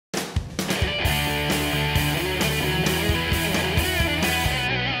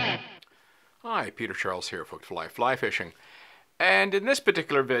Hi, Peter Charles here, Hooked for Life Fly Fishing. And in this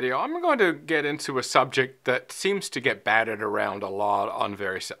particular video, I'm going to get into a subject that seems to get batted around a lot on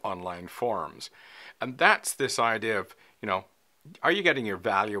various online forums. And that's this idea of, are you getting your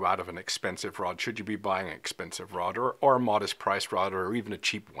value out of an expensive rod? Should you be buying an expensive rod or a modest price rod or even a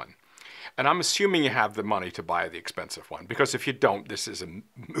cheap one? And I'm assuming you have the money to buy the expensive one, because if you don't, this is a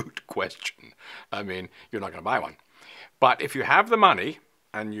moot question. I mean, you're not going to buy one. But if you have the money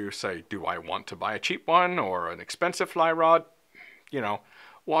and you say, do I want to buy a cheap one or an expensive fly rod?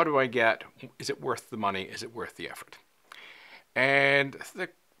 What do I get? Is it worth the money? Is it worth the effort? And the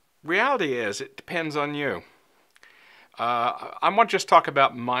reality is, it depends on you. I want to just talk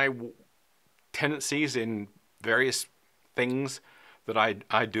about my tendencies in various things that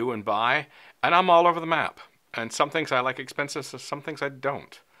I do and buy, and I'm all over the map. And some things I like expensive, some things I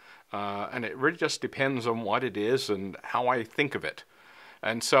don't. And it really just depends on what it is and how I think of it.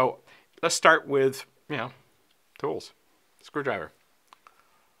 And so let's start with, tools. Screwdriver.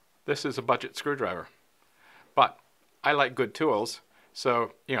 This is a budget screwdriver. But I like good tools,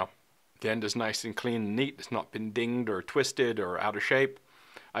 so, the end is nice and clean and neat. It's not been dinged or twisted or out of shape.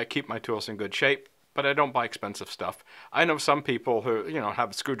 I keep my tools in good shape, but I don't buy expensive stuff. I know some people who, have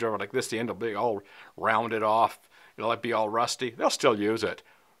a screwdriver like this, the end will be all rounded off, it'll be all rusty. They'll still use it.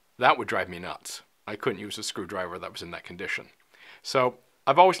 That would drive me nuts. I couldn't use a screwdriver that was in that condition. So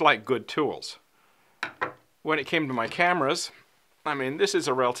I've always liked good tools. When it came to my cameras, this is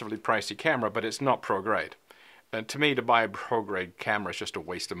a relatively pricey camera, but it's not pro grade. And to me, to buy a pro grade camera is just a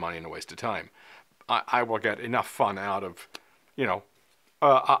waste of money and a waste of time. I will get enough fun out of,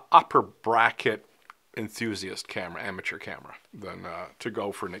 a upper bracket enthusiast camera, amateur camera, than to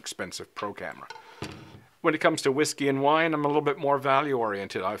go for an expensive pro camera. When it comes to whiskey and wine, I'm a little bit more value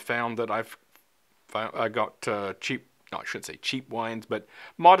oriented. I've found that I got cheap. No, I shouldn't say cheap wines, but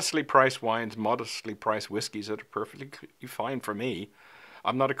modestly priced wines, modestly priced whiskeys that are perfectly fine for me.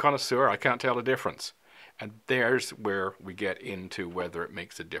 I'm not a connoisseur. I can't tell the difference. And there's where we get into whether it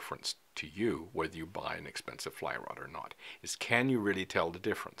makes a difference to you, whether you buy an expensive fly rod or not, is can you really tell the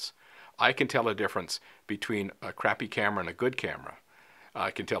difference? I can tell the difference between a crappy camera and a good camera.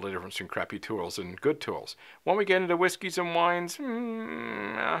 I can tell the difference between crappy tools and good tools. When we get into whiskeys and wines,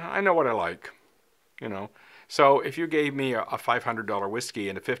 I know what I like, So if you gave me a $500 whiskey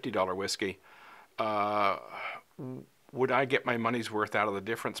and a $50 whiskey, would I get my money's worth out of the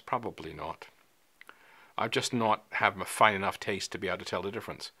difference? Probably not. I just not have a fine enough taste to be able to tell the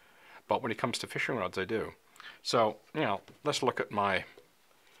difference. But when it comes to fishing rods, I do. So, let's look at my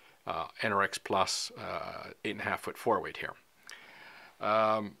NRX Plus 8.5 foot 4-weight here.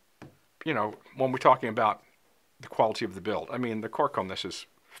 When we're talking about the quality of the build, the cork on this is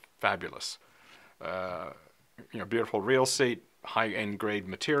fabulous. Beautiful reel seat, high-end grade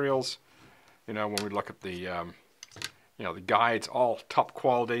materials. When we look at the, the guides, all top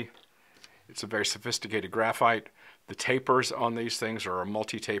quality. It's a very sophisticated graphite. The tapers on these things are a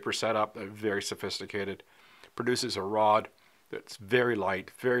multi-taper setup. They're very sophisticated. Produces a rod that's very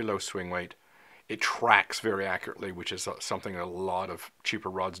light, very low swing weight. It tracks very accurately, which is something that a lot of cheaper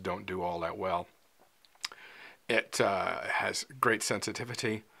rods don't do all that well. It has great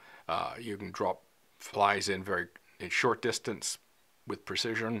sensitivity. You can drop flies in short distance with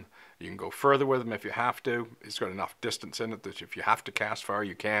precision. You can go further with them if you have to. It's got enough distance in it that if you have to cast far,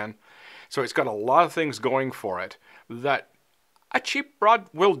 you can. So it's got a lot of things going for it that a cheap rod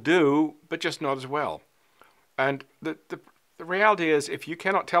will do, but just not as well. And the reality is, if you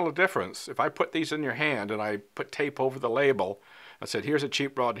cannot tell the difference, if I put these in your hand and I put tape over the label and said, here's a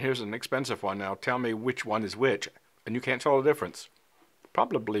cheap rod, here's an expensive one, now tell me which one is which, and you can't tell the difference,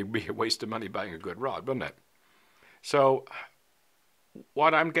 probably be a waste of money buying a good rod, wouldn't it? So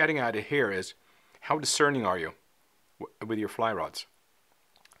what I'm getting at here is, how discerning are you with your fly rods?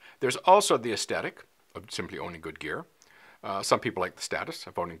 There's also the aesthetic of simply owning good gear. Some people like the status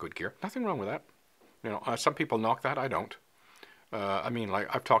of owning good gear. Nothing wrong with that. Some people knock that. I don't.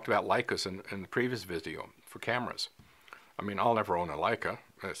 Like I've talked about Leicas in the previous video for cameras. I'll never own a Leica.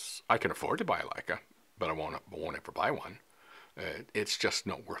 I can afford to buy a Leica, but I won't ever buy one. It's just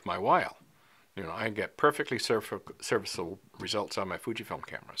not worth my while. I get perfectly serviceable results on my Fujifilm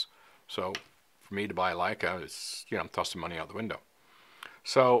cameras. So for me to buy a Leica, it's, I'm tossing money out the window.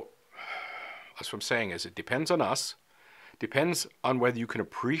 So that's what I'm saying is it depends on us. Depends on whether you can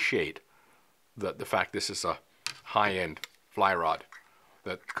appreciate the fact this is a high-end fly rod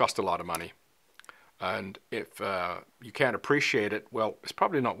that cost a lot of money. And if you can't appreciate it, well, it's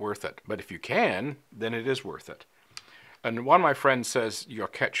probably not worth it. But if you can, then it is worth it. And one of my friends says you'll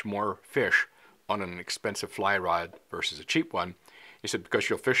catch more fish on an expensive fly rod versus a cheap one He said, because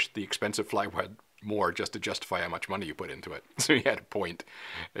you'll fish the expensive fly rod more just to justify how much money you put into it. So he had a point.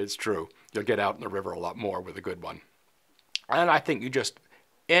 It's true. You'll get out in the river a lot more with a good one. And I think you just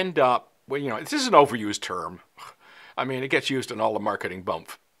end up, well, this is an overused term. I mean, it gets used in all the marketing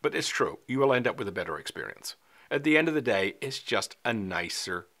bump, but it's true. You will end up with a better experience. At the end of the day, it's just a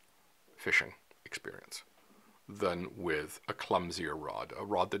nicer fishing experience than with a clumsier rod, a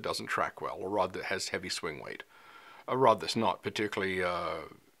rod that doesn't track well, a rod that has heavy swing weight, a rod that's not particularly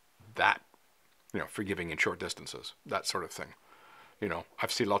that forgiving in short distances, that sort of thing.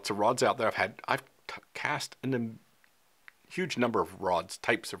 I've seen lots of rods out there. I've cast in a huge number of rods,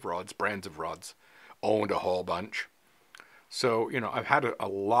 types of rods, brands of rods, owned a whole bunch. So, I've had a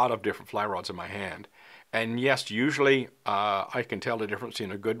lot of different fly rods in my hand. And yes, usually I can tell the difference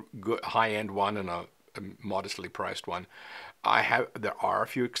between a good high-end one and a modestly priced one. There are a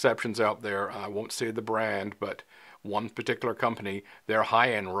few exceptions out there. I won't say the brand, but one particular company, their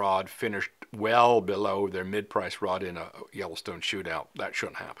high-end rod finished well below their mid-price rod in a Yellowstone shootout. That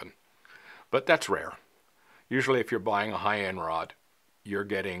shouldn't happen. But that's rare. Usually if you're buying a high-end rod, you're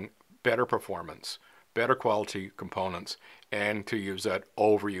getting better performance, better quality components, and to use that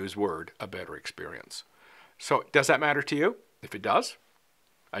overused word, a better experience. So does that matter to you? If it does,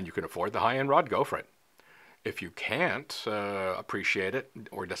 and you can afford the high-end rod, go for it. If you can't appreciate it,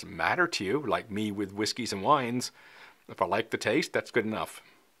 or it doesn't matter to you, like me with whiskeys and wines, if I like the taste, that's good enough.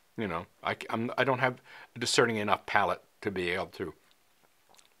 I don't have a discerning enough palate to be able to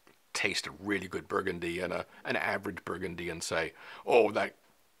taste a really good Burgundy and an average Burgundy and say, oh, that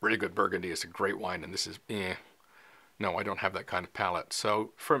really good Burgundy is a great wine and this is No, I don't have that kind of palate.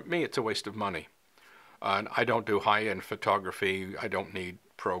 So for me, it's a waste of money. And I don't do high-end photography. I don't need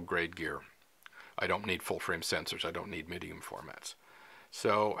pro-grade gear. I don't need full-frame sensors. I don't need medium formats.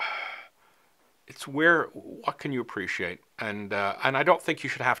 So it's what can you appreciate? And I don't think you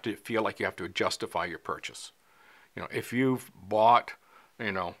should have to feel like you have to justify your purchase. If you've bought,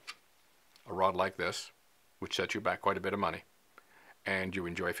 a rod like this, which sets you back quite a bit of money, and you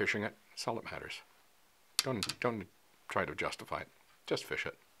enjoy fishing it, that's all that matters. Don't try to justify it. Just fish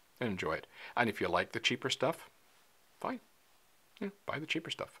it and enjoy it. And if you like the cheaper stuff, fine. Buy the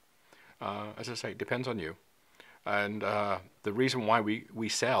cheaper stuff. As I say, it depends on you. And the reason why we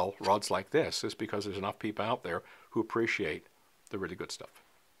sell rods like this is because there's enough people out there who appreciate the really good stuff.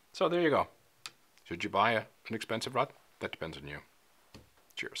 So there you go. Should you buy an expensive rod? That depends on you.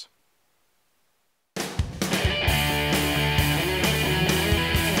 Cheers.